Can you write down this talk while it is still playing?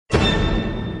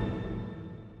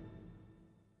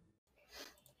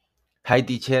Hi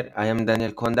teacher, I am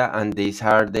Daniel Conda and these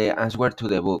are the answers to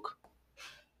the book.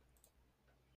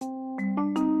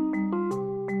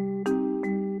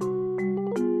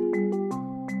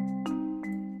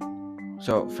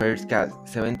 So first case,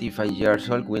 75 years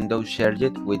old Windows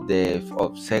charged with the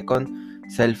of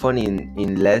second cell phone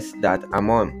in less than a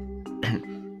month.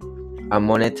 A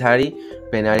monetary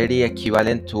penalty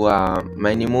equivalent to a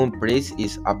minimum price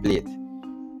is applied.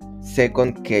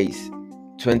 Second case,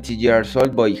 20 years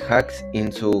old boy hacks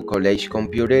into college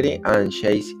computer and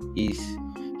chases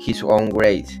his own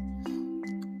grades,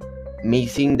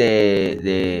 missing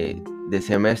the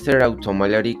semester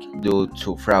automatically due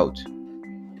to fraud.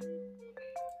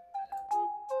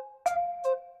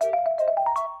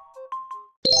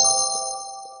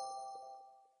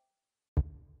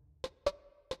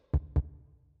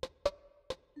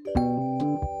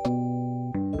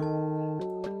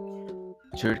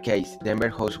 Third case, Denver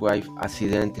housewife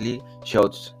accidentally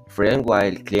shoots friend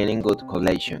while cleaning good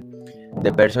collation.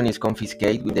 The person is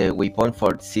confiscated with the weapon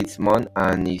for 6 months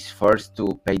and is forced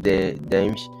to pay the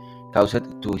damage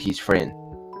caused to his friend.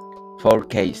 Fourth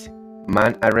case,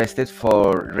 man arrested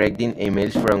for reading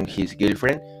emails from his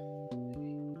girlfriend.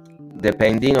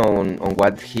 Depending on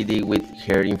what he did with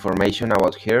her information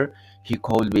about her, he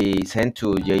could be sent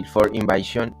to jail for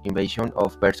invasion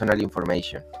of personal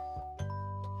information.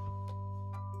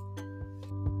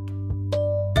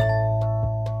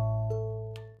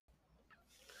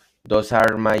 Those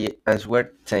are my answers.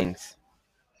 Thanks.